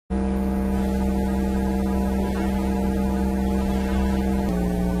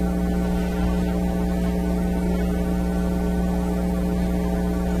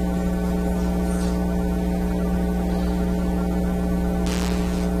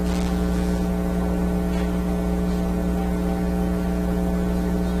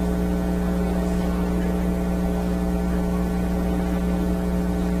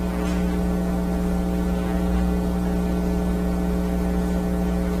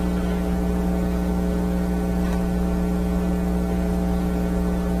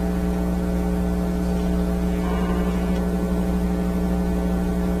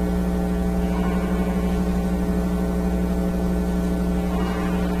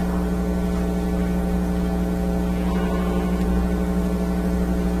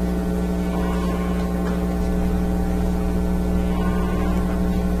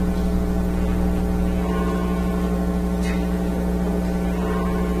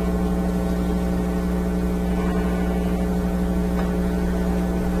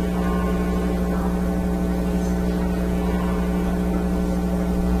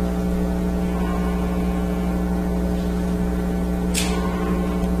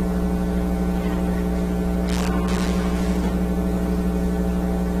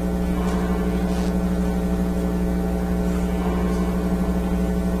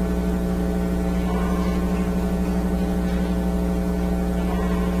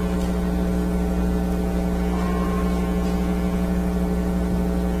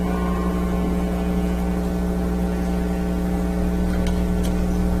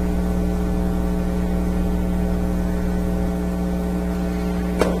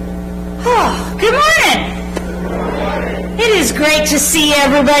Good morning. It is great to see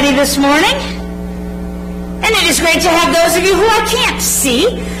everybody this morning. And it is great to have those of you who I can't see,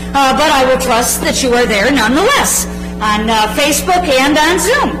 but I will trust that you are there nonetheless on Facebook and on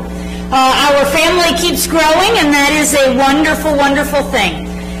Zoom. Our family keeps growing, and that is a wonderful, wonderful thing.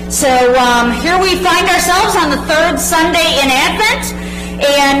 So here we find ourselves on the third Sunday in Advent,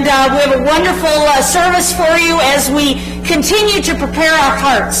 and we have a wonderful service for you as we continue to prepare our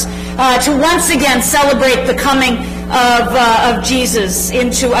hearts to once again celebrate the coming of Jesus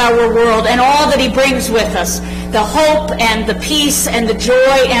into our world and all that he brings with us, the hope and the peace and the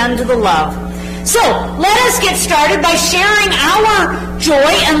joy and the love. So let us get started by sharing our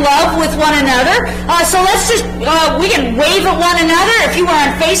joy and love with one another. So let's just, we can wave at one another. If you are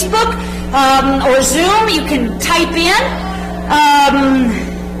on Facebook or Zoom, you can type in.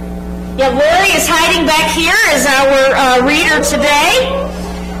 Yeah, Lori is hiding back here as our reader today.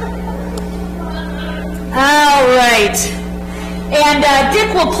 All right. And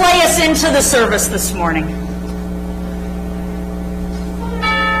Dick will play us into the service this morning.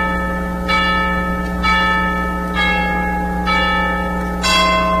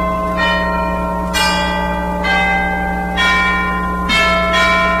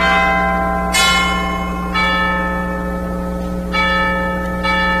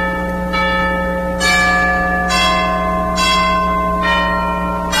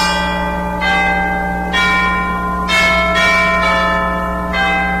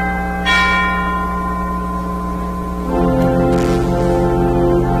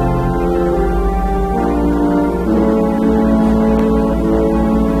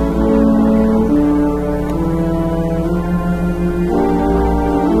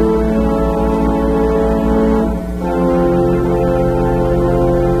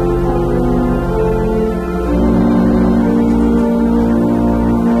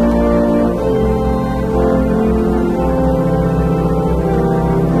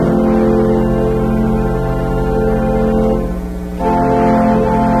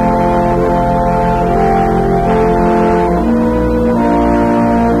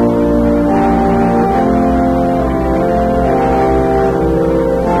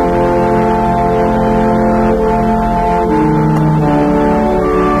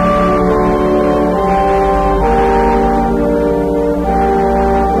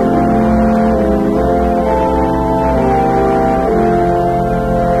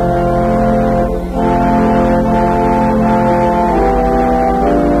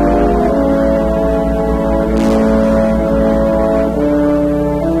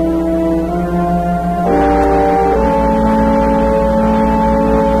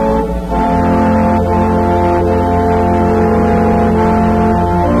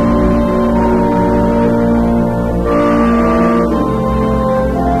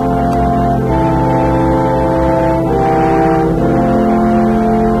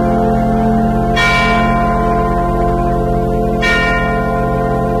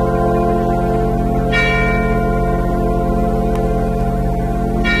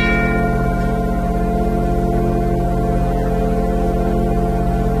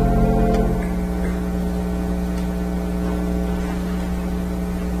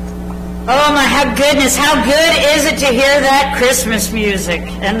 Goodness, how good is it to hear that Christmas music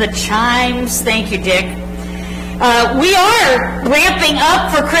and the chimes? Thank you, Dick. We are ramping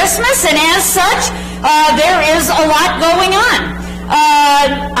up for Christmas, and as such, there is a lot going on.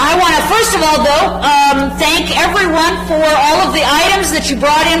 I want to, first of all, though, thank everyone for all of the items that you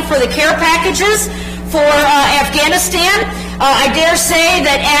brought in for the care packages for Afghanistan. I dare say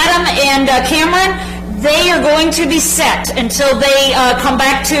that Adam and Cameron, they are going to be set until they come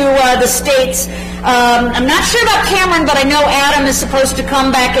back to the States. I'm not sure about Cameron, but I know Adam is supposed to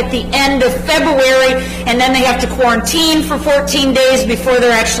come back at the end of February, and then they have to quarantine for 14 days before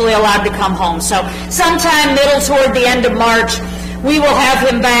they're actually allowed to come home. So sometime middle toward the end of March, we will have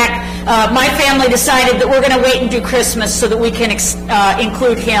him back. My family decided that we're going to wait and do Christmas so that we can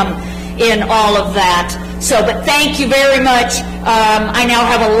include him in all of that. So, but thank you very much. I now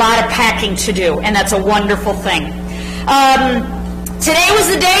have a lot of packing to do, and that's a wonderful thing. Today was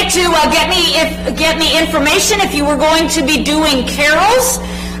the day to get me information if you were going to be doing carols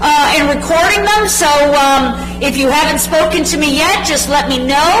and recording them. So if you haven't spoken to me yet, just let me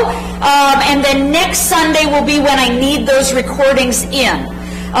know. And then next Sunday will be when I need those recordings in,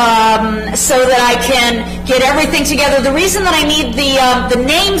 so that I can get everything together. The reason that I need the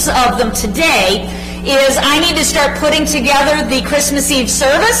names of them today is I need to start putting together the Christmas Eve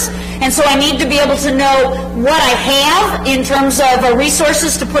service. And so I need to be able to know what I have in terms of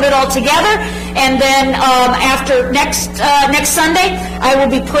resources to put it all together. And then after next Sunday, I will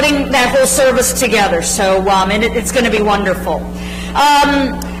be putting that whole service together. So and it's going to be wonderful.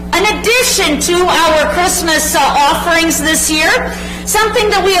 In addition to our Christmas offerings this year, something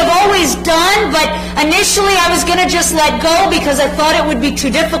that we have always done, but initially I was going to just let go because I thought it would be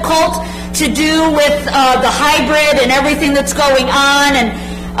too difficult to do with the hybrid and everything that's going on.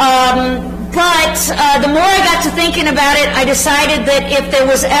 But the more I got to thinking about it, I decided that if there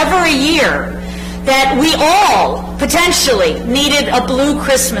was ever a year that we all potentially needed a Blue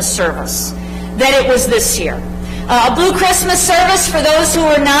Christmas service, that it was this year. A Blue Christmas service, for those who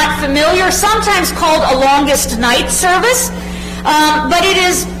are not familiar, sometimes called a longest night service, but it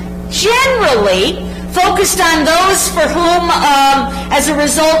is generally focused on those for whom, as a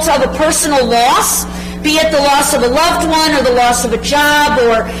result of a personal loss, be it the loss of a loved one or the loss of a job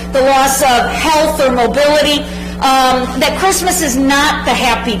or the loss of health or mobility, that Christmas is not the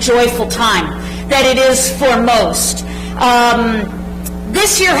happy, joyful time that it is for most.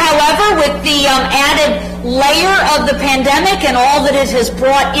 This year, however, with the added layer of the pandemic and all that it has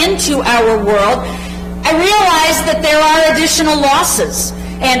brought into our world, I realized that there are additional losses,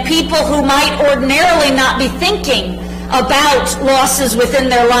 and people who might ordinarily not be thinking about losses within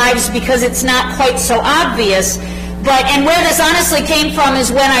their lives because it's not quite so obvious. And where this honestly came from is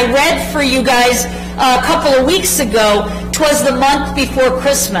when I read for you guys a couple of weeks ago, 'twas the month before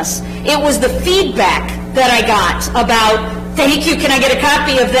Christmas. It was the feedback that I got about, thank you, can I get a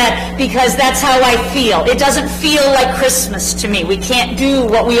copy of that? Because that's how I feel. It doesn't feel like Christmas to me. We can't do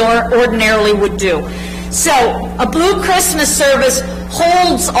what we ordinarily would do. So a Blue Christmas service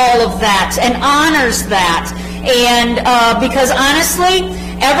holds all of that and honors that. And because honestly,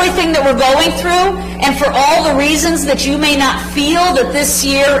 everything that we're going through, and for all the reasons that you may not feel that this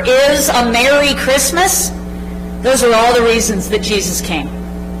year is a Merry Christmas, those are all the reasons that Jesus came.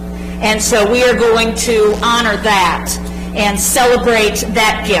 And so we are going to honor that and celebrate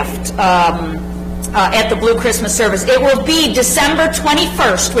that gift at the Blue Christmas service. It will be December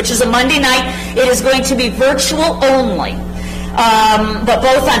 21st, which is a Monday night. It is going to be virtual only, but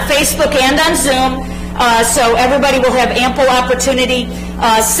both on Facebook and on Zoom. So everybody will have ample opportunity.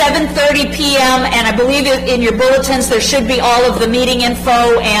 7:30 p.m. and I believe in your bulletins there should be all of the meeting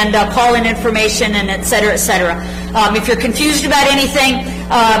info and call-in information and et cetera, et cetera. If you're confused about anything,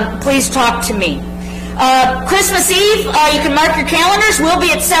 please talk to me. Christmas Eve, you can mark your calendars, will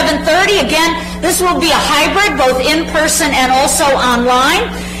be at 7:30. Again, this will be a hybrid, both in person and also online.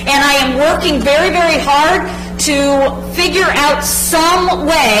 And I am working very, very hard to figure out some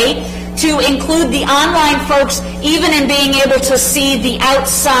way to include the online folks, even in being able to see the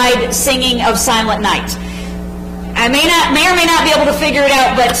outside singing of Silent Night. I may or may not be able to figure it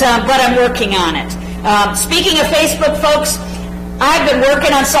out, but I'm working on it. Speaking of Facebook, folks, I've been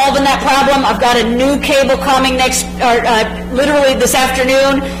working on solving that problem. I've got a new cable coming literally this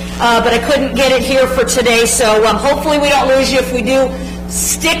afternoon, but I couldn't get it here for today. So hopefully we don't lose you. If we do,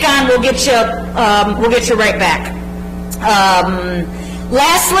 stick on. We'll get you right back.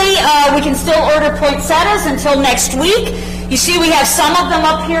 Lastly, we can still order poinsettias until next week. You see we have some of them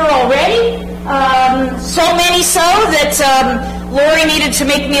up here already. So many so that Lori needed to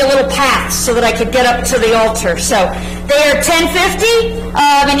make me a little path so that I could get up to the altar. So they are $10.50,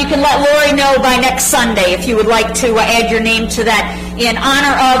 and you can let Lori know by next Sunday if you would like to add your name to that in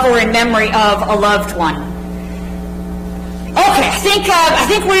honor of or in memory of a loved one. Okay, I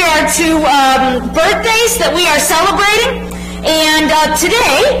think we are to birthdays that we are celebrating. And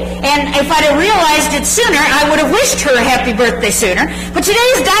today, and if I'd have realized it sooner, I would have wished her a happy birthday sooner. But today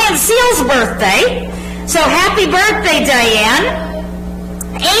is Diane Seal's birthday. So happy birthday, Diane.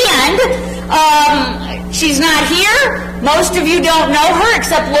 And she's not here. Most of you don't know her,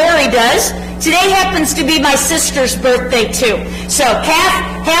 except Lori does. Today happens to be my sister's birthday, too. So, Kath,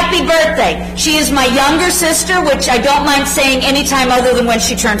 happy birthday. She is my younger sister, which I don't mind saying any time other than when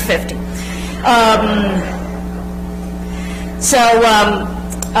she turned 50. So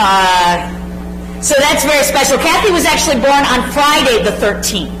that's very special. Kathy was actually born on Friday the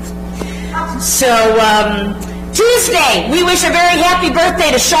 13th. So Tuesday, we wish a very happy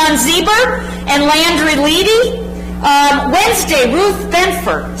birthday to Sean Zeber and Landry Leedy. Wednesday, Ruth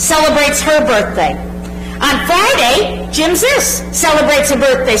Benford celebrates her birthday. On Friday, Jim Ziss celebrates a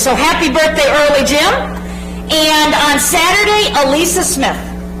birthday. So happy birthday early, Jim. And on Saturday, Elisa Smith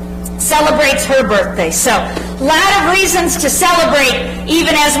celebrates her birthday. So a lot of reasons to celebrate,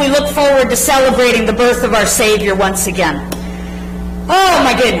 even as we look forward to celebrating the birth of our Savior once again. Oh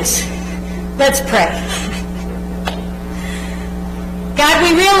my goodness. Let's pray. God,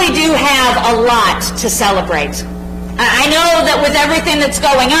 we really do have a lot to celebrate. I know that with everything that's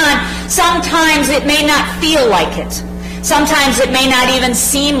going on, sometimes it may not feel like it. Sometimes it may not even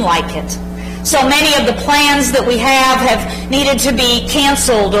seem like it. So many of the plans that we have needed to be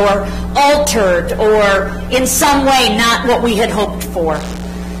canceled or altered or in some way not what we had hoped for.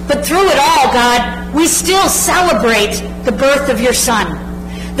 But through it all, God, we still celebrate the birth of your Son,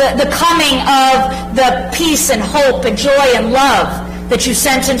 the coming of the peace and hope and joy and love that you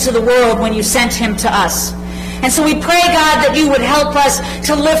sent into the world when you sent him to us. And so we pray, God, that you would help us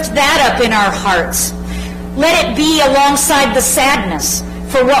to lift that up in our hearts. Let it be alongside the sadness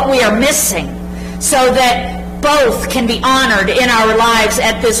for what we are missing, so that both can be honored in our lives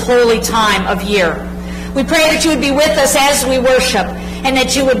at this holy time of year. We pray that you would be with us as we worship, and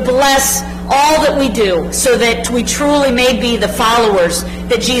that you would bless all that we do, so that we truly may be the followers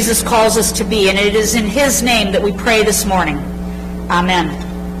that Jesus calls us to be. And it is in his name that we pray this morning. Amen.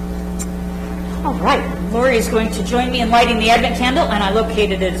 All right. Lori is going to join me in lighting the Advent candle, and I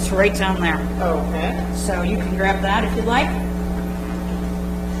located it. It's right down there. Okay. So you can grab that if you'd like.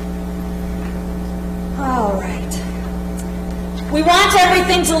 All right. We want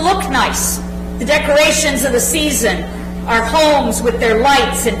everything to look nice. The decorations of the season, our homes with their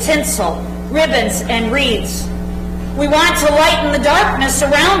lights and tinsel, ribbons and wreaths. We want to lighten the darkness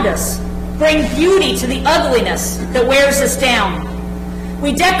around us, bring beauty to the ugliness that wears us down.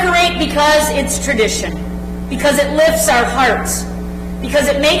 We decorate because it's tradition, because it lifts our hearts, because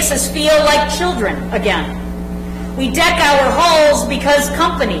it makes us feel like children again. We deck our halls because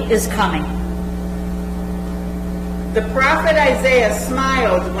company is coming. The prophet Isaiah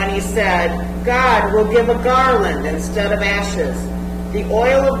smiled when he said, God will give a garland instead of ashes, the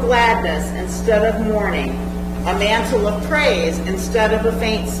oil of gladness instead of mourning, a mantle of praise instead of a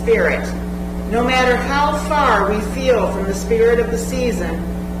faint spirit. No matter how far we feel from the spirit of the season,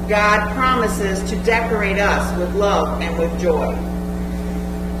 God promises to decorate us with love and with joy.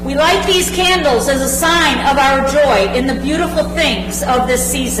 We light these candles as a sign of our joy in the beautiful things of this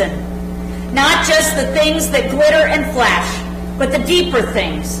season. Not just the things that glitter and flash, but the deeper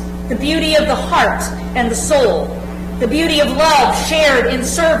things, the beauty of the heart and the soul, the beauty of love shared in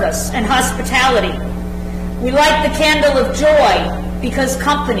service and hospitality. We light the candle of joy because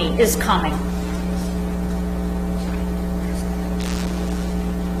company is coming.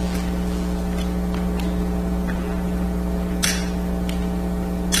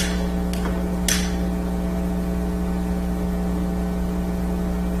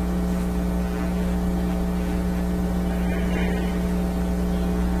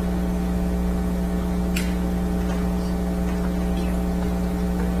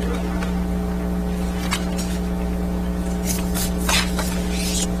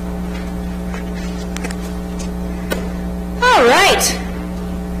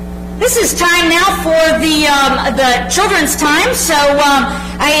 This is time now for the children's time, so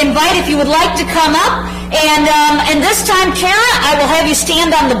I invite, if you would like to come up, and this time, Kara, I will have you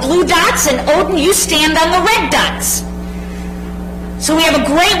stand on the blue dots, and Odin, you stand on the red dots. So we have a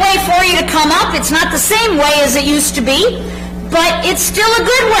great way for you to come up. It's not the same way as it used to be, but it's still a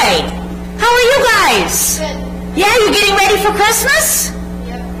good way. How are you guys? Good. Yeah, you getting ready for Christmas?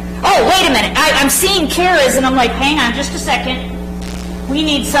 Yep. Oh, wait a minute. I'm seeing Kara's, and I'm like, hang on just a second. We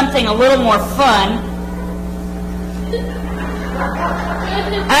need something a little more fun.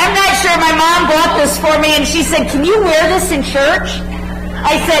 I'm not sure. My mom bought this for me, and she said, can you wear this in church?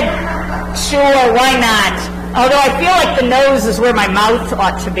 I said, sure, why not? Although I feel like the nose is where my mouth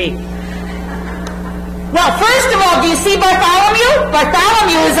ought to be. Well, first of all, do you see Bartholomew?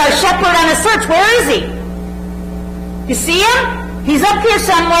 Bartholomew is our shepherd on a search. Where is he? You see him? He's up here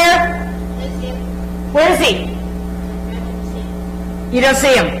somewhere. Where is he? You don't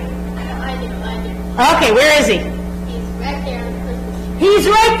see him? I do. Okay, where is he? He's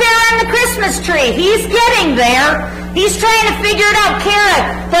right there on the Christmas tree. He's right there on the Christmas tree. He's getting there. He's trying to figure it out.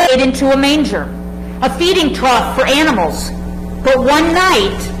 Kara put it into a manger, a feeding trough for animals. But one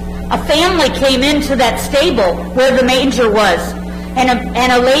night, a family came into that stable where the manger was,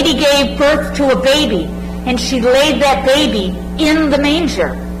 and a lady gave birth to a baby, and she laid that baby in the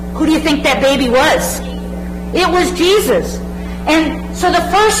manger. Who do you think that baby was? It was Jesus. And so the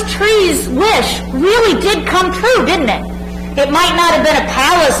first tree's wish really did come true, didn't it? It might not have been a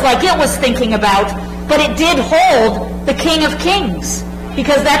palace like it was thinking about, but it did hold the King of Kings,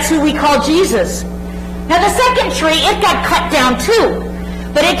 because that's who we call Jesus. Now the second tree, it got cut down too,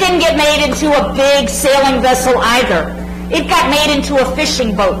 but it didn't get made into a big sailing vessel either. It got made into a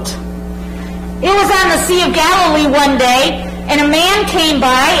fishing boat. It was on the Sea of Galilee one day, and a man came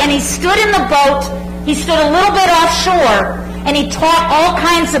by, and he stood in the boat. He stood a little bit offshore, and he taught all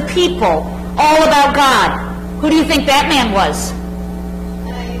kinds of people all about God. Who do you think that man was? I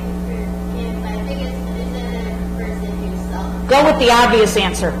think it's the person who saw. Go with the obvious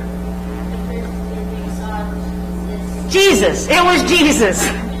answer. The person who saw Jesus. Jesus. It was Jesus.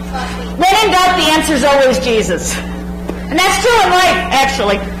 When in doubt, the answer is always Jesus. And that's true in life,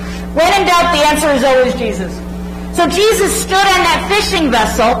 actually. When in doubt, the answer is always Jesus. So Jesus stood on that fishing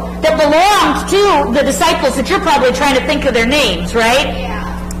vessel that belonged to the disciples that you're probably trying to think of their names, right? Yeah.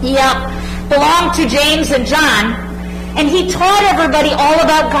 Yep. Belonged to James and John. And he taught everybody all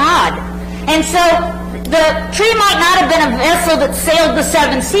about God. And so the tree might not have been a vessel that sailed the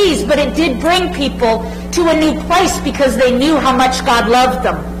seven seas, but it did bring people to a new place because they knew how much God loved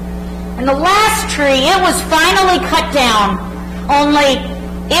them. And the last tree, it was finally cut down, only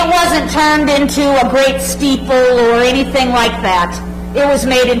it wasn't turned into a great steeple or anything like that. It was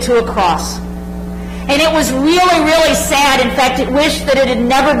made into a cross. And it was really, really sad. In fact, it wished that it had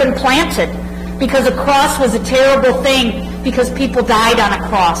never been planted, because a cross was a terrible thing, because people died on a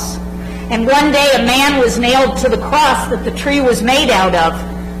cross. And one day a man was nailed to the cross that the tree was made out of.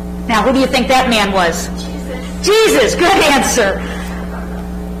 Now, who do you think that man was? Jesus. Good answer.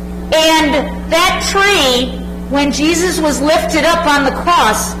 And that tree, when Jesus was lifted up on the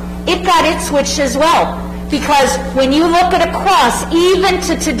cross, it got its switch as well. Because when you look at a cross, even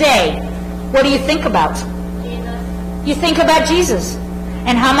to today, what do you think about? Jesus. You think about Jesus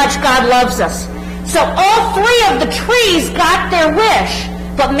and how much God loves us. So all three of the trees got their wish,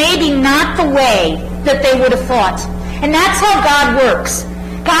 but maybe not the way that they would have thought. And that's how God works.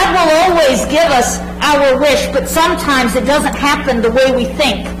 God will always give us our wish, but sometimes it doesn't happen the way we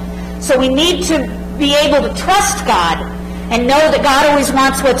think. So we need to be able to trust God and know that God always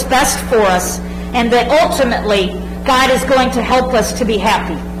wants what's best for us, and that ultimately God is going to help us to be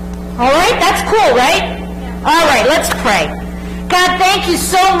happy. All right? That's cool, right? All right, let's pray. God, thank you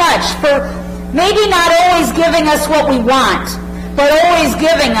so much for maybe not always giving us what we want, but always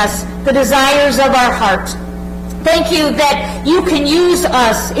giving us the desires of our heart. Thank you that you can use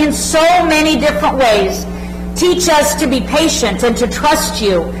us in so many different ways. Teach us to be patient and to trust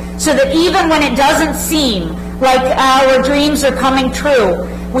you, so that even when it doesn't seem like our dreams are coming true,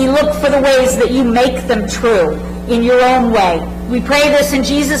 we look for the ways that you make them true in your own way. We pray this in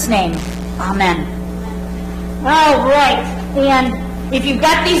Jesus' name. Amen. All right. And if you've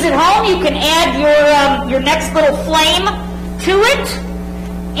got these at home, you can add your next little flame to it.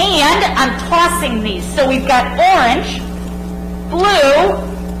 And I'm tossing these. So we've got orange, blue,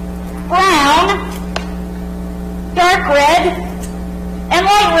 brown, dark red, and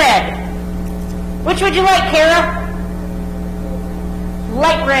light red. Which would you like, Kara?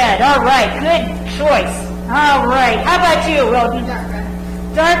 Light red. All right. Good choice. All right. How about you, Roden? Dark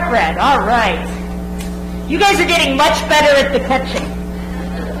red. Dark red. All right. You guys are getting much better at the catching.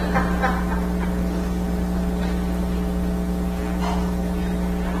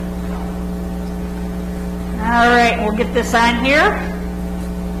 All right. We'll get this on here.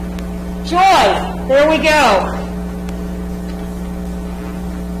 Joy. There we go.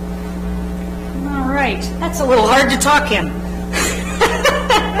 All right. That's a little hard to talk in.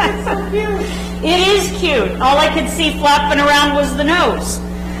 That's so cute. It is cute. All I could see flopping around was the nose.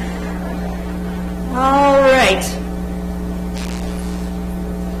 All right.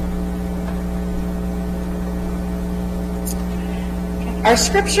 Our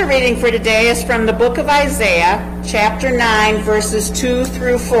scripture reading for today is from the book of Isaiah, chapter 9, verses 2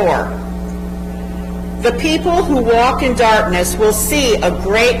 through 4. The people who walk in darkness will see a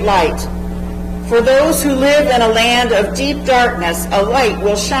great light. For those who live in a land of deep darkness, a light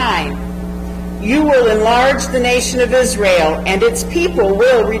will shine. You will enlarge the nation of Israel, and its people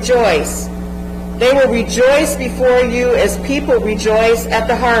will rejoice. They will rejoice before you as people rejoice at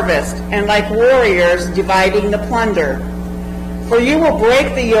the harvest, and like warriors dividing the plunder. For you will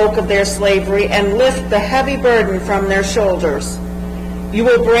break the yoke of their slavery and lift the heavy burden from their shoulders. You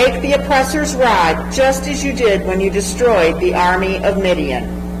will break the oppressor's rod, just as you did when you destroyed the army of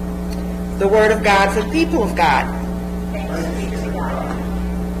Midian. The word of God for the people of God.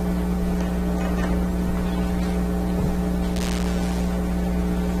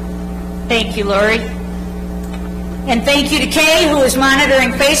 Thank you, Lori. And thank you to Kay, who is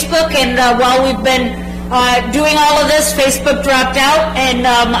monitoring Facebook. And while we've been doing all of this, Facebook dropped out. And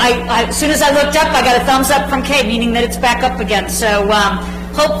as soon as I looked up, I got a thumbs up from Kay, meaning that it's back up again. So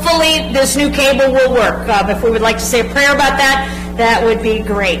hopefully this new cable will work. If we would like to say a prayer about that, that would be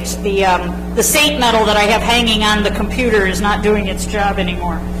great. The saint medal that I have hanging on the computer is not doing its job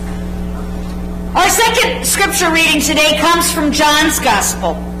anymore. Our second scripture reading today comes from John's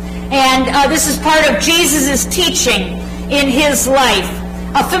Gospel. And this is part of Jesus' teaching in his life.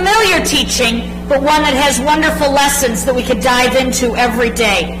 A familiar teaching, but one that has wonderful lessons that we could dive into every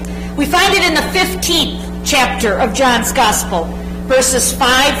day. We find it in the 15th chapter of John's Gospel, verses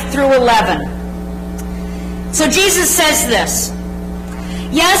 5 through 11. So Jesus says this,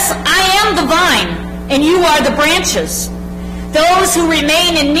 "Yes, I am the vine, and you are the branches. Those who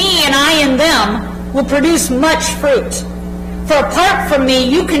remain in me and I in them will produce much fruit. For apart from me,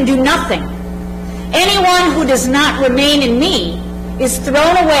 you can do nothing. Anyone who does not remain in me is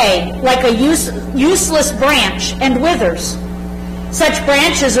thrown away like a useless branch and withers. Such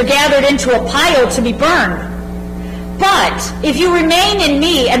branches are gathered into a pile to be burned. But if you remain in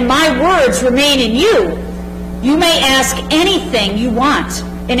me and my words remain in you, you may ask anything you want,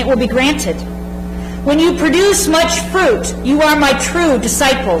 and it will be granted. When you produce much fruit, you are my true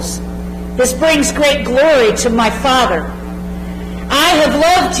disciples. This brings great glory to my Father. I have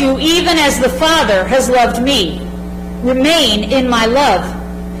loved you even as the Father has loved me. Remain in my love.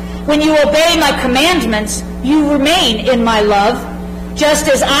 When you obey my commandments, you remain in my love, just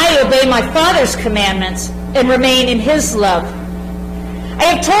as I obey my Father's commandments and remain in his love. I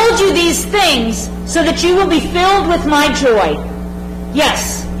have told you these things so that you will be filled with my joy.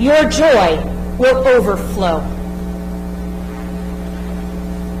 Yes, your joy will overflow."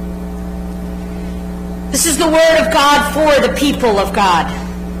 This is the word of God for the people of God.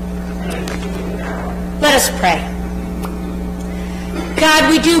 Let us pray. God,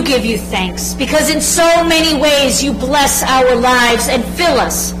 we do give you thanks because in so many ways you bless our lives and fill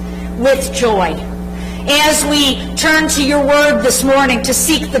us with joy. As we turn to your word this morning to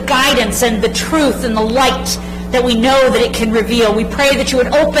seek the guidance and the truth and the light that we know that it can reveal, we pray that you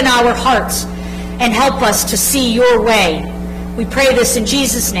would open our hearts and help us to see your way. We pray this in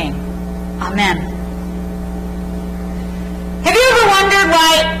Jesus' name. Amen. Have you ever wondered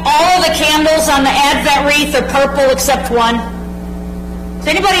why all the candles on the Advent wreath are purple except one? Has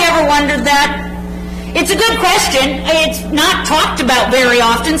anybody ever wondered that? It's a good question. It's not talked about very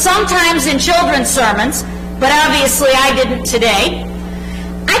often, sometimes in children's sermons, but obviously I didn't today.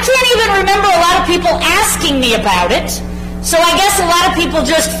 I can't even remember a lot of people asking me about it, so I guess a lot of people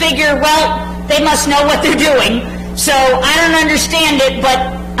just figure, well, they must know what they're doing, so I don't understand it, but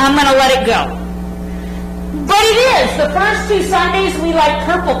I'm going to let it go. But it is. The first 2 Sundays we light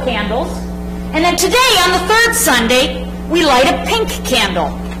purple candles, and then today on the 3rd Sunday we light a pink candle.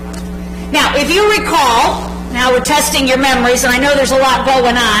 Now, if you recall, now we're testing your memories, and I know there's a lot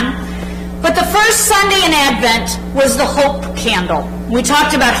going on, but the first Sunday in Advent was the hope candle. We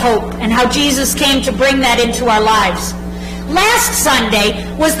talked about hope and how Jesus came to bring that into our lives. Last Sunday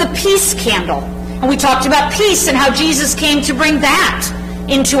was the peace candle, and we talked about peace and how Jesus came to bring that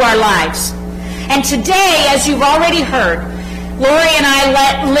into our lives. And today, as you've already heard, Lori and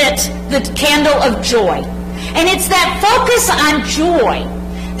I lit the candle of joy. And it's that focus on joy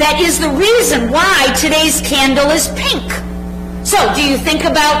that is the reason why today's candle is pink. So, do you think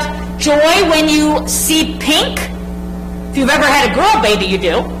about joy when you see pink? If you've ever had a girl baby, you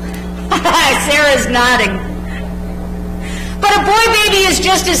do. Sarah's nodding. But a boy baby is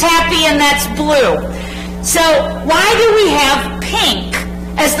just as happy, and that's blue. So, why do we have pink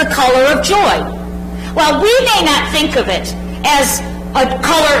as the color of joy? Well, we may not think of it as a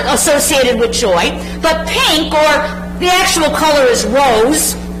color associated with joy, but pink, or the actual color is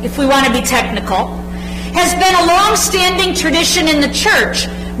rose, if we want to be technical, has been a long-standing tradition in the church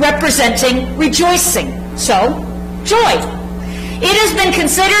representing rejoicing. So, joy. It has been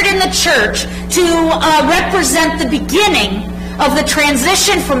considered in the church to represent the beginning of the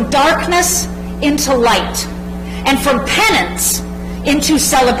transition from darkness into light and from penance into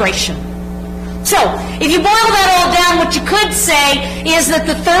celebration. So, if you boil that all down, what you could say is that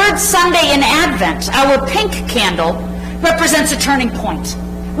the 3rd Sunday in Advent, our pink candle, represents a turning point.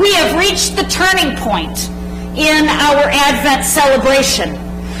 We have reached the turning point in our Advent celebration.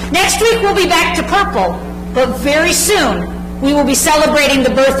 Next week we'll be back to purple, but very soon we will be celebrating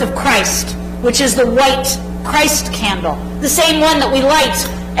the birth of Christ, which is the white Christ candle, the same one that we light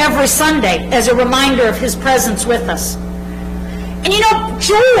every Sunday as a reminder of his presence with us. And you know,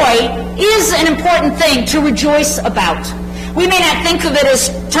 joy is an important thing to rejoice about. We may not think of it as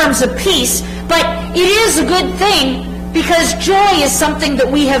terms of peace, but it is a good thing because joy is something that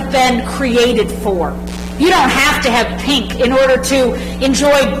we have been created for. You don't have to have pink in order to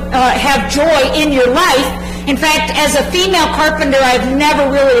have joy in your life. In fact, as a female carpenter, I've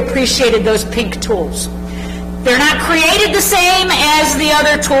never really appreciated those pink tools. They're not created the same as the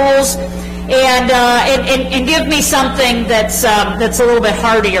other tools, and give me something that's a little bit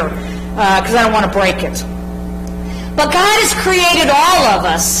hardier, because I don't want to break it. But God has created all of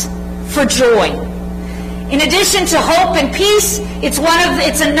us for joy. In addition to hope and peace,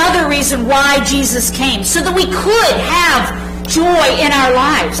 it's another reason why Jesus came, so that we could have joy in our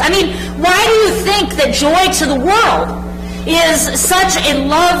lives. I mean, why do you think that Joy to the World is such a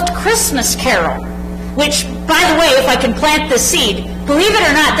loved Christmas carol? Which, by the way, if I can plant the seed, believe it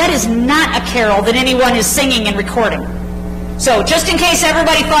or not, that is not a carol that anyone is singing and recording. So, just in case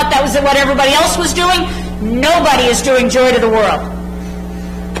everybody thought that was what everybody else was doing, nobody is doing Joy to the World.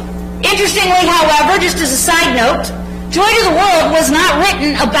 Interestingly, however, just as a side note, Joy to the World was not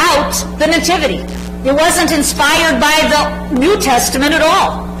written about the Nativity. It wasn't inspired by the New Testament at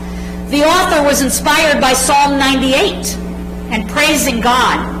all. The author was inspired by Psalm 98 and praising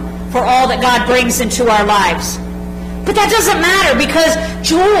God for all that God brings into our lives. But that doesn't matter, because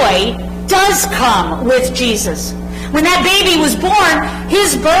joy does come with Jesus. When that baby was born,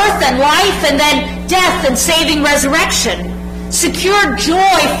 his birth and life and then death and saving resurrection secured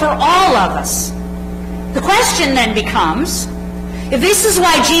joy for all of us. The question then becomes, if this is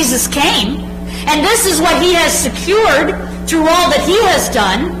why Jesus came, and this is what he has secured through all that he has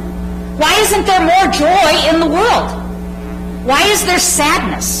done, why isn't there more joy in the world? Why is there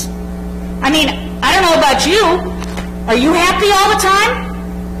sadness? I mean, I don't know about you. Are you happy all the time?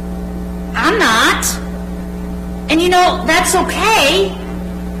 I'm not. And you know, that's okay,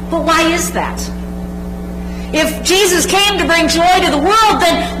 but why is that? If Jesus came to bring joy to the world,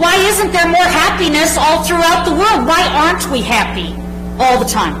 then why isn't there more happiness all throughout the world? Why aren't we happy all the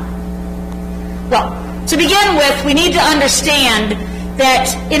time? Well, to begin with, we need to understand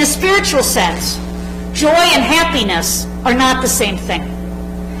that in a spiritual sense, joy and happiness are not the same thing.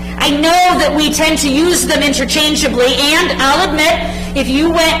 I know that we tend to use them interchangeably, and I'll admit, if you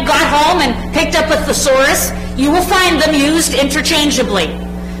got home and picked up a thesaurus, you will find them used interchangeably.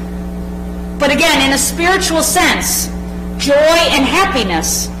 But again, in a spiritual sense, joy and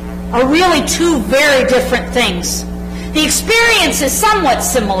happiness are really two very different things. The experience is somewhat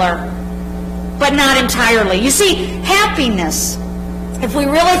similar, but not entirely. You see, happiness, if we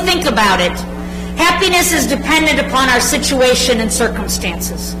really think about it, happiness is dependent upon our situation and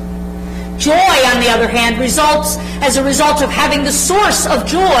circumstances. Joy, on the other hand, results as a result of having the source of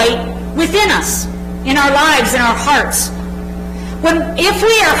joy within us, in our lives, in our hearts. If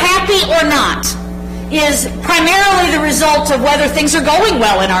we are happy or not is primarily the result of whether things are going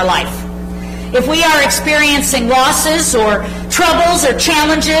well in our life. If we are experiencing losses or troubles or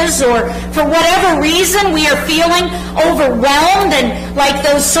challenges, or for whatever reason we are feeling overwhelmed and like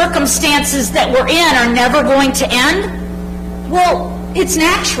those circumstances that we're in are never going to end, well, it's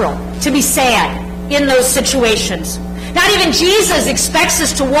natural to be sad in those situations. Not even Jesus expects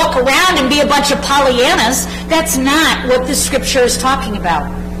us to walk around and be a bunch of Pollyannas. That's not what this scripture is talking about.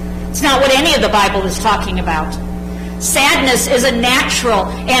 It's not what any of the Bible is talking about. Sadness is a natural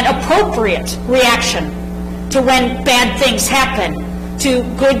and appropriate reaction to when bad things happen to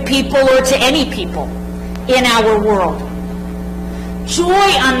good people or to any people in our world. Joy,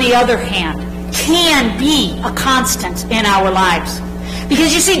 on the other hand, can be a constant in our lives.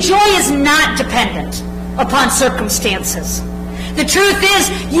 Because you see, joy is not dependent upon circumstances. The truth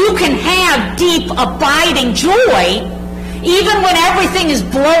is, you can have deep, abiding joy even when everything is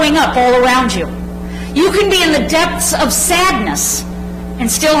blowing up all around you. You can be in the depths of sadness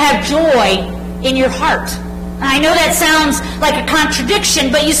and still have joy in your heart. I know that sounds like a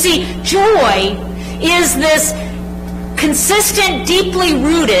contradiction, but you see, joy is this consistent, deeply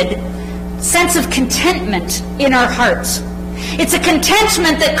rooted sense of contentment in our hearts. It's a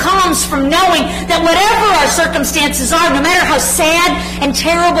contentment that comes from knowing that whatever our circumstances are, no matter how sad and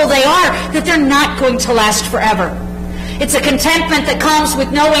terrible they are, that they're not going to last forever. It's a contentment that comes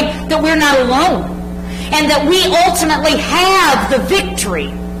with knowing that we're not alone, and that we ultimately have the victory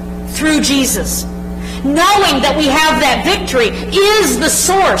through Jesus. Knowing that we have that victory is the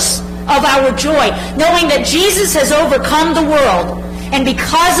source of our joy. Knowing that Jesus has overcome the world, and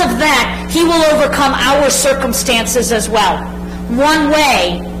because of that, he will overcome our circumstances as well, one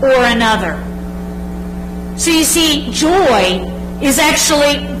way or another. So you see, joy is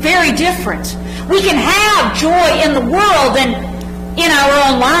actually very different. We can have joy in the world and in our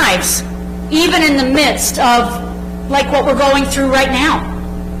own lives, even in the midst of like what we're going through right now.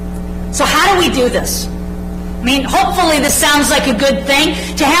 So how do we do this? I mean, hopefully this sounds like a good thing,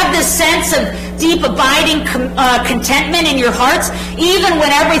 to have this sense of deep, abiding contentment in your hearts, even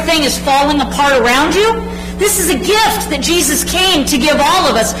when everything is falling apart around you. This is a gift that Jesus came to give all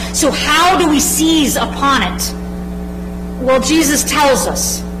of us. So how do we seize upon it? Well, Jesus tells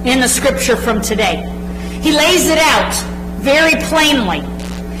us in the scripture from today. He lays it out very plainly.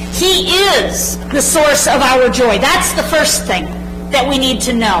 He is the source of our joy. That's the first thing that we need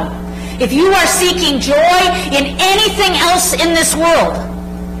to know. If you are seeking joy in anything else in this world,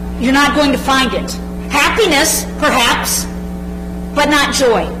 you're not going to find it. Happiness, perhaps, but not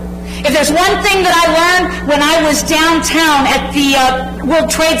joy. If there's one thing that I learned when I was downtown at the World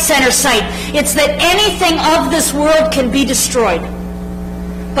Trade Center site, it's that anything of this world can be destroyed.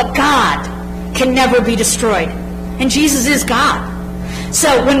 But God can never be destroyed. And Jesus is God.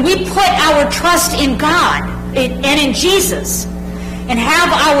 So when we put our trust in God and in Jesus and have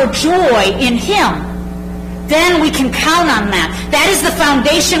our joy in Him, then we can count on that. That is the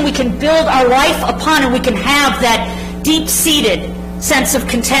foundation we can build our life upon, and we can have that deep-seated sense of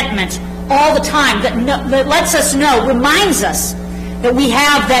contentment all the time that lets us know, reminds us that we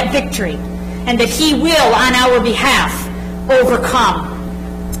have that victory and that He will, on our behalf, overcome.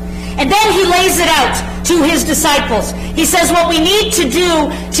 And then He lays it out to His disciples. He says what we need to do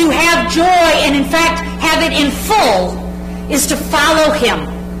to have joy and, in fact, have it in full is to follow Him.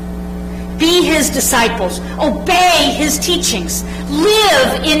 Be His disciples. Obey His teachings.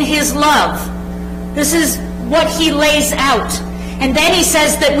 Live in His love. This is what He lays out. And then He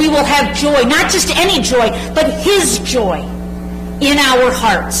says that we will have joy, not just any joy, but His joy in our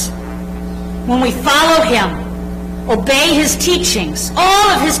hearts. When we follow Him, obey His teachings, all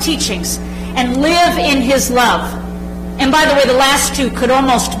of His teachings, and live in His love. And by the way, the last two could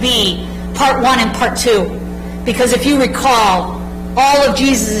almost be part 1 and part 2, because if you recall, all of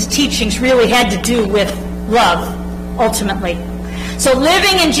Jesus' teachings really had to do with love, ultimately. So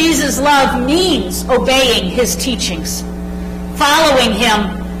living in Jesus' love means obeying His teachings. Following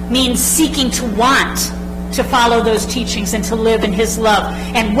Him means seeking to want to follow those teachings and to live in His love.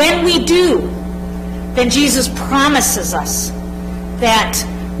 And when we do, then Jesus promises us that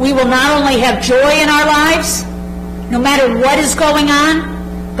we will not only have joy in our lives, no matter what is going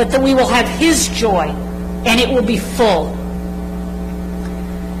on, but that we will have His joy, and it will be full.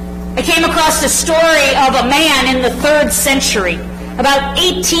 I came across a story of a man in the 3rd century, about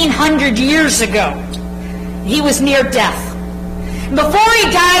 1800 years ago. He was near death. Before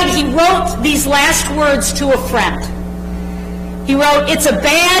he died, he wrote these last words to a friend. He wrote, "It's a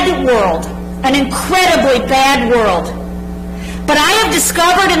bad world, an incredibly bad world. But I have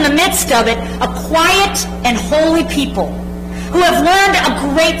discovered in the midst of it a quiet and holy people who have learned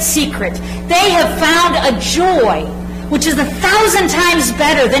a great secret. They have found a joy which is 1,000 times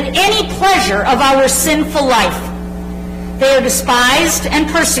better than any pleasure of our sinful life. They are despised and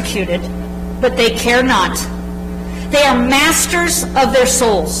persecuted, but they care not. They are masters of their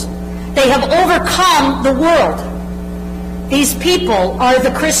souls. They have overcome the world. These people are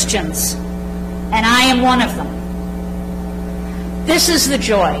the Christians, and I am one of them." This is the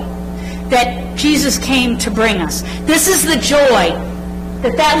joy that Jesus came to bring us. This is the joy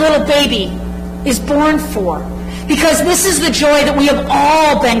that that little baby is born for, because this is the joy that we have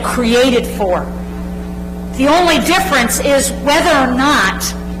all been created for. The only difference is whether or not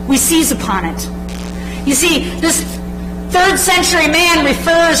we seize upon it. You see, this 3rd century man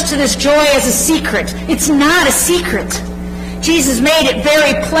refers to this joy as a secret. It's not a secret. Jesus made it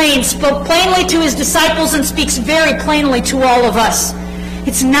very plain, spoke plainly to His disciples, and speaks very plainly to all of us.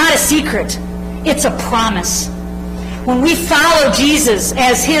 It's not a secret. It's a promise. When we follow Jesus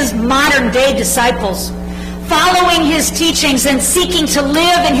as His modern-day disciples, following His teachings and seeking to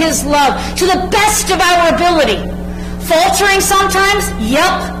live in His love to the best of our ability, faltering sometimes?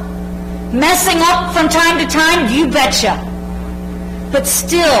 Yep. Messing up from time to time? You betcha. But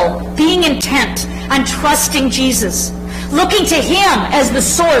still being intent on trusting Jesus, looking to Him as the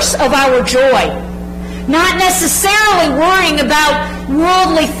source of our joy, not necessarily worrying about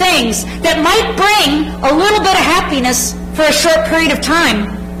worldly things that might bring a little bit of happiness for a short period of time,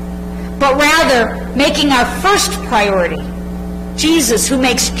 but rather making our first priority Jesus, who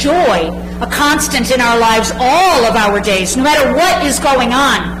makes joy a constant in our lives all of our days, no matter what is going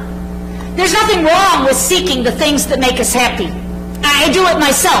on. There's nothing wrong with seeking the things that make us happy. I do it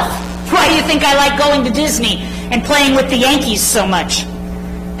myself. Why do you think I like going to Disney and playing with the Yankees so much?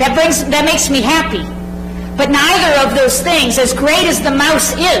 That makes me happy. But neither of those things, as great as the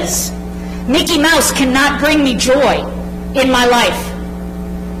mouse is, Mickey Mouse cannot bring me joy in my life.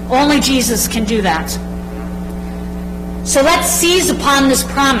 Only Jesus can do that. So let's seize upon this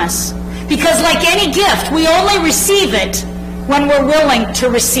promise, because like any gift, we only receive it when we're willing to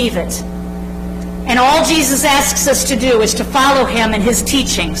receive it. And all Jesus asks us to do is to follow Him and His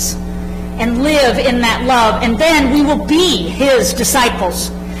teachings and live in that love, and then we will be His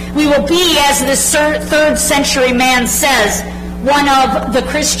disciples. We will be, as this 3rd century man says, one of the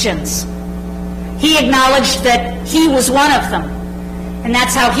Christians. He acknowledged that he was one of them, and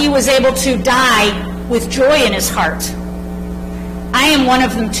that's how he was able to die with joy in his heart. I am one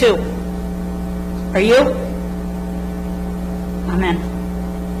of them too. Are you? Amen.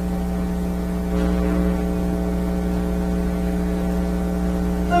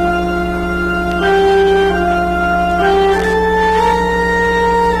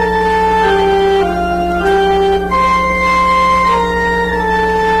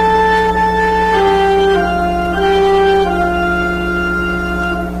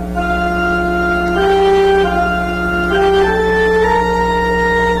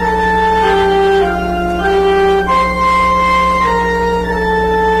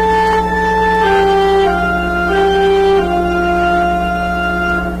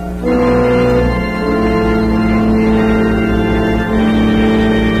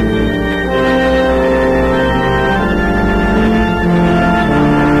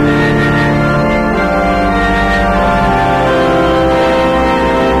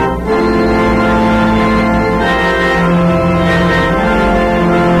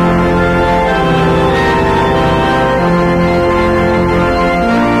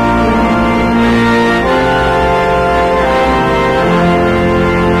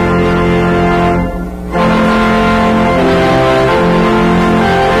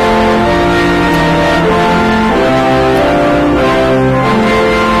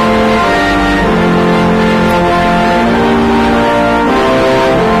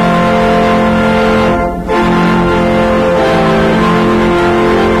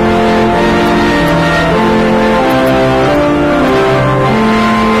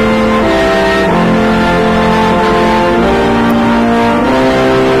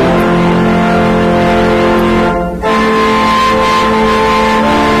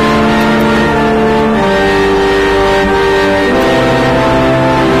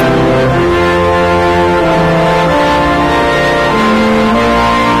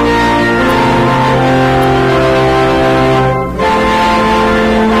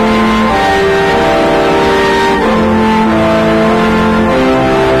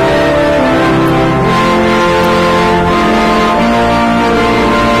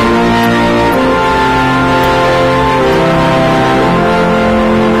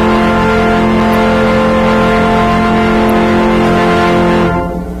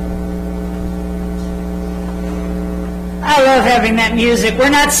 That music. We're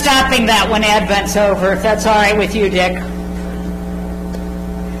not stopping that when Advent's over, if that's all right with you, Dick.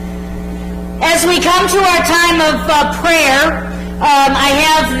 As we come to our time of prayer, I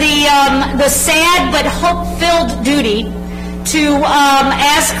have the sad but hope-filled duty to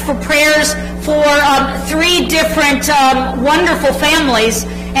ask for prayers for three different wonderful families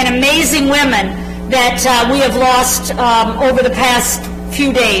and amazing women that we have lost over the past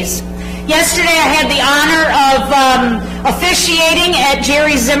few days. Yesterday I had the honor of officiating at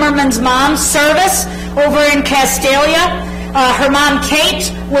Jerry Zimmerman's mom's service over in Castalia. Her mom,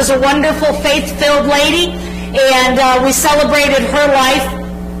 Kate, was a wonderful, faith-filled lady, and we celebrated her life.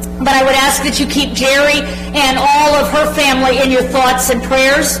 But I would ask that you keep Jerry and all of her family in your thoughts and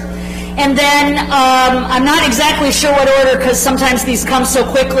prayers. And then, I'm not exactly sure what order, because sometimes these come so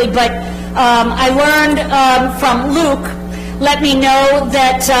quickly, but I learned from Luke, let me know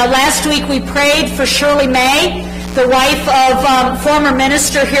that last week we prayed for Shirley May, the wife of former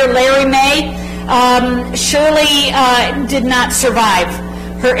minister here, Larry May. Shirley did not survive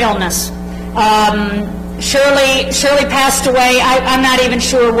her illness. Shirley passed away. I'm not even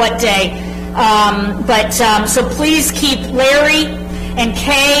sure what day. So please keep Larry and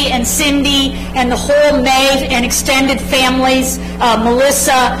Kay and Cindy and the whole May and extended families,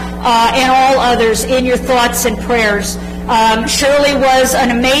 Melissa and all others in your thoughts and prayers. Shirley was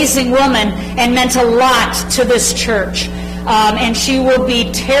an amazing woman and meant a lot to this church. And she will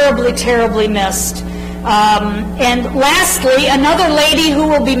be terribly, terribly missed. And lastly, another lady who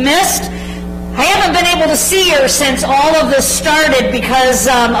will be missed. I haven't been able to see her since all of this started because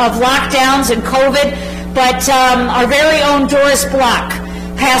of lockdowns and COVID, but our very own Doris Block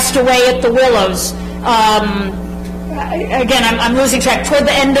passed away at the Willows. Again, I'm losing track, toward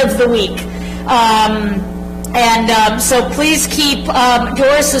the end of the week. So please keep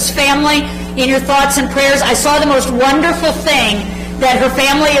Doris's family in your thoughts and prayers. I saw the most wonderful thing that her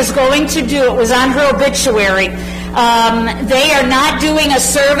family is going to do. It was on her obituary. They are not doing a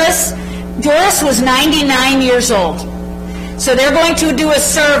service. Doris was 99 years old. So they're going to do a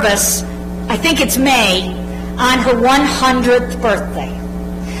service, I think it's May, on her 100th birthday.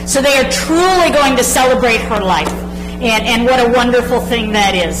 So they are truly going to celebrate her life. And what a wonderful thing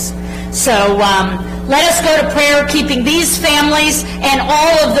that is. So let us go to prayer, keeping these families and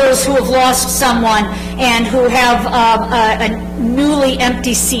all of those who have lost someone and who have a newly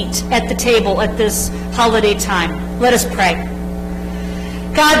empty seat at the table at this holiday time. Let us pray.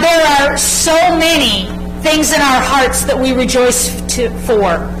 God, God, there are so many things in our hearts that we rejoice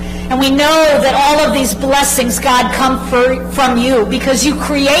for. And we know that all of these blessings, God, come from you because you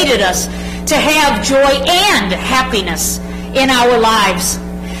created us to have joy and happiness in our lives.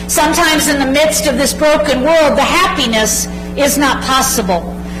 Sometimes in the midst of this broken world, the happiness is not possible.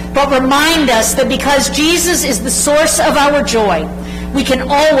 But remind us that because Jesus is the source of our joy, we can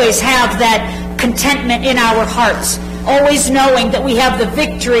always have that contentment in our hearts, always knowing that we have the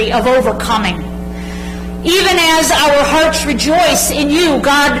victory of overcoming. Even as our hearts rejoice in you,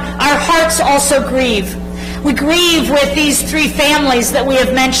 God, our hearts also grieve. We grieve with these three families that we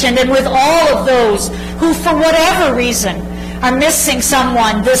have mentioned and with all of those who, for whatever reason, are missing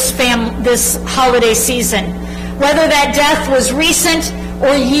someone this holiday season. Whether that death was recent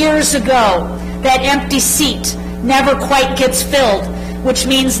or years ago, that empty seat never quite gets filled, which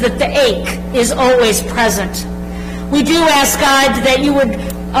means that the ache is always present. We do ask, God, that you would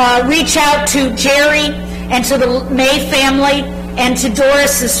reach out to Jerry and to the May family and to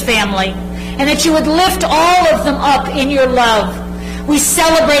Doris's family, and that you would lift all of them up in your love. We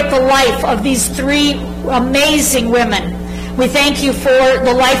celebrate the life of these three amazing women. We thank you for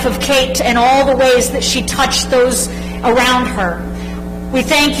the life of Kate and all the ways that she touched those around her. We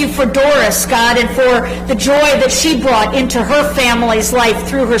thank you for Doris, God, and for the joy that she brought into her family's life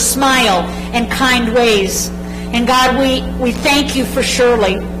through her smile and kind ways. And God, we thank you for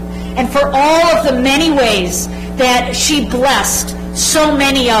Shirley and for all of the many ways that she blessed so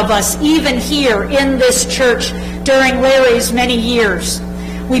many of us, even here in this church during Larry's many years.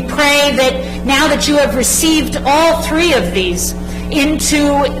 We pray that now that you have received all three of these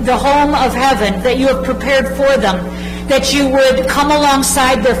into the home of heaven that you have prepared for them, that you would come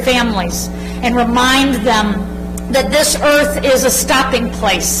alongside their families and remind them that this earth is a stopping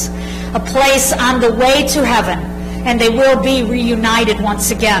place, a place on the way to heaven, and they will be reunited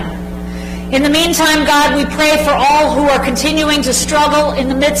once again. In the meantime, God, we pray for all who are continuing to struggle in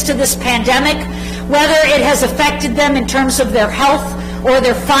the midst of this pandemic, whether it has affected them in terms of their health or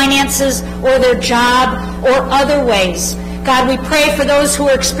their finances or their job or other ways. God, we pray for those who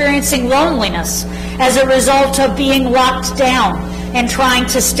are experiencing loneliness as a result of being locked down and trying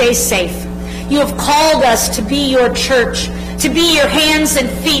to stay safe. You have called us to be your church, to be your hands and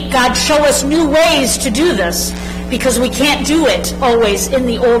feet. God, show us new ways to do this, because we can't do it always in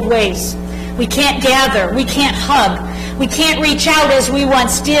the old ways. We can't gather, we can't hug, we can't reach out as we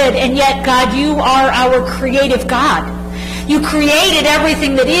once did, and yet, God, you are our creative God. You created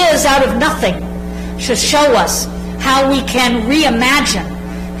everything that is out of nothing. So show us how we can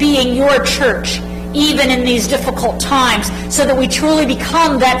reimagine being your church, even in these difficult times, so that we truly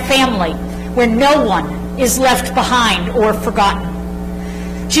become that family where no one is left behind or forgotten.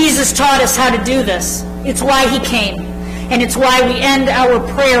 Jesus taught us how to do this. It's why he came, and it's why we end our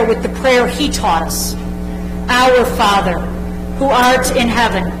prayer with the prayer he taught us. Our Father, who art in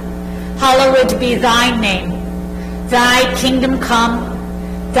heaven, hallowed be thy name. Thy kingdom come,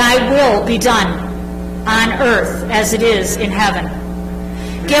 thy will be done, on earth as it is in heaven.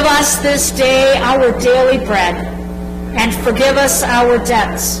 Give us this day our daily bread, and forgive us our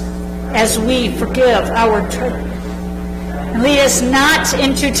debts, as we forgive our debtors. And lead us not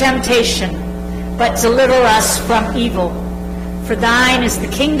into temptation, but deliver us from evil. For thine is the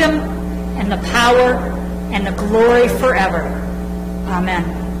kingdom, and the power, and the glory forever.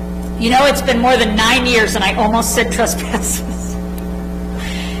 Amen. You know, it's been more than 9 years, and I almost said trespasses.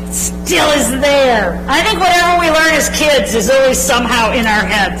 It still is there. I think whatever we learn as kids is always somehow in our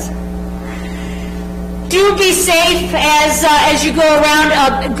heads. Do be safe as you go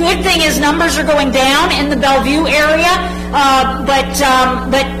around. Good thing is numbers are going down in the Bellevue area,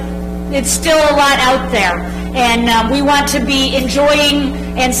 but it's still a lot out there. And we want to be enjoying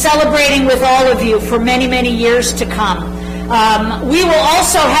and celebrating with all of you for many, many years to come. We will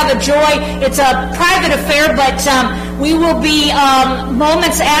also have a joy. It's a private affair, but we will be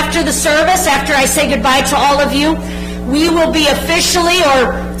moments after the service, after I say goodbye to all of you, we will be officially,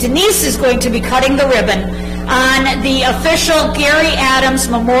 or Denise is going to be cutting the ribbon on the official Gary Adams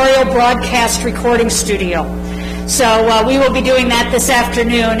Memorial Broadcast Recording Studio. So we will be doing that this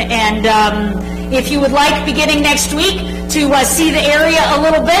afternoon, and if you would like, beginning next week, to see the area a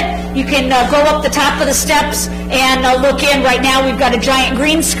little bit, you can go up the top of the steps and look in. Right now we've got a giant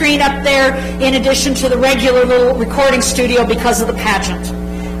green screen up there in addition to the regular little recording studio because of the pageant.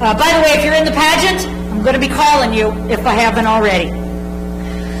 By the way, if you're in the pageant, I'm going to be calling you if I haven't already.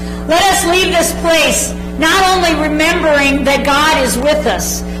 Let us leave this place not only remembering that God is with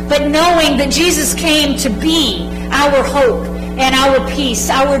us, but knowing that Jesus came to be our hope and our peace,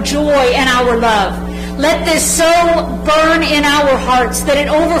 our joy and our love. Let this so burn in our hearts that it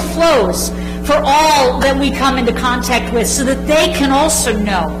overflows for all that we come into contact with, so that they can also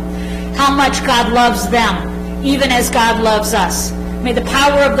know how much God loves them, even as God loves us. May the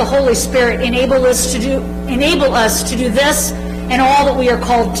power of the Holy Spirit enable us to do this and all that we are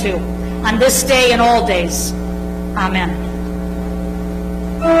called to on this day and all days. Amen.